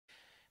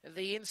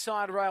The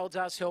inside rail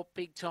does help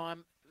big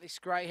time. This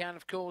greyhound,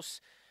 of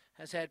course,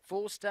 has had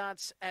 4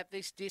 starts at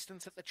this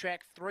distance at the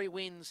track, 3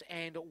 wins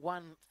and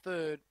 1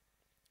 third.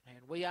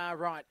 And we are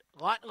right.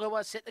 Light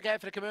Lure set to go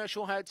for the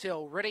Commercial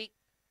Hotel. Ready?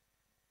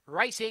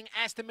 Racing,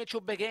 Aston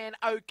Mitchell began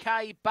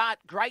okay, but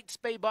great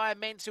speed by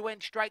Immense, who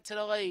went straight to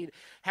the lead.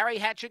 Harry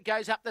Hatchett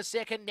goes up the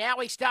second. Now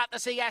we start to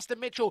see Aston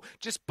Mitchell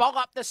just bowl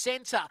up the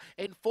centre.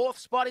 In 4th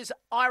spot is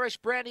Irish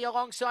Brandy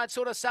alongside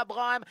Sort of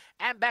Sublime,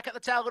 and back at the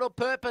tail, Little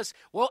Purpose.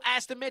 Well,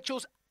 Aston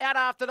Mitchell's out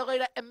after the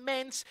leader,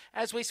 Immense.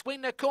 As we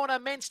swing the corner,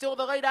 Immense still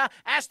the leader.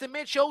 Aston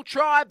Mitchell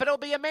tried, but it'll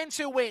be Immense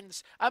who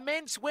wins.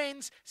 Immense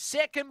wins,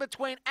 second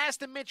between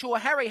Aston Mitchell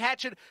and Harry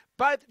Hatchett,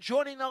 both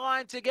joining the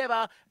line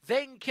together.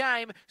 Then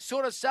came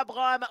Sort of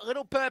Sublime,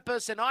 Little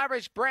Purpose, and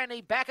Irish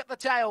Brandy back at the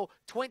tail,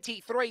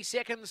 23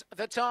 seconds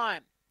the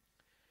time.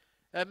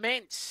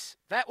 Immense.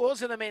 That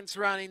was an immense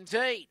run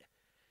indeed.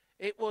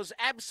 It was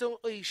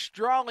absolutely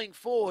strolling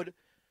forward.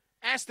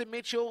 Aston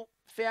Mitchell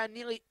found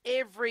nearly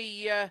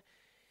every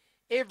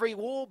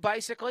wall,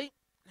 basically.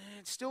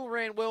 It still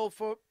ran well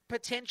for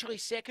potentially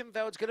second,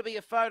 though it's going to be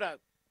a photo.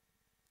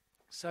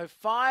 So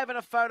 5 and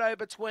a photo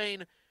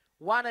between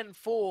 1 and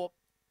 4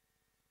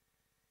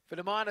 for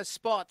the minor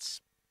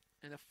spots.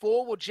 And the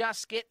 4 will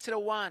just get to the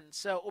 1.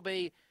 So it will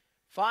be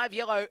 5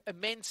 yellow,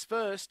 Immense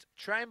first,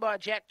 trained by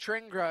Jack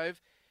Trengrove.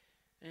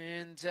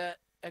 And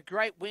a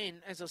great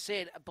win, as I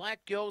said.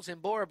 Black Girls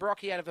and Bora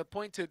Brocchi out of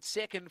appointed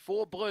second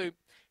for blue.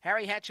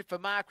 Harry Hatchett for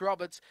Mark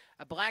Roberts.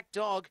 A Black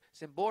Dog,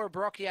 Zambora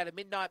Brocchi out of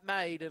Midnight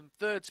Maid. And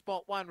 3rd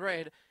spot, 1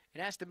 red.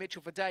 And Aston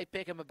Mitchell for Dave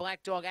Peckham. A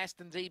Black Dog,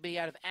 Aston DB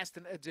out of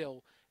Aston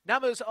Adil.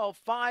 Numbers of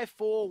 5,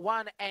 4,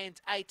 1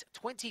 and 8.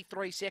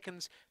 23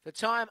 seconds. The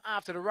time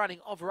after the running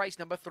of race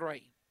number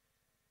 3.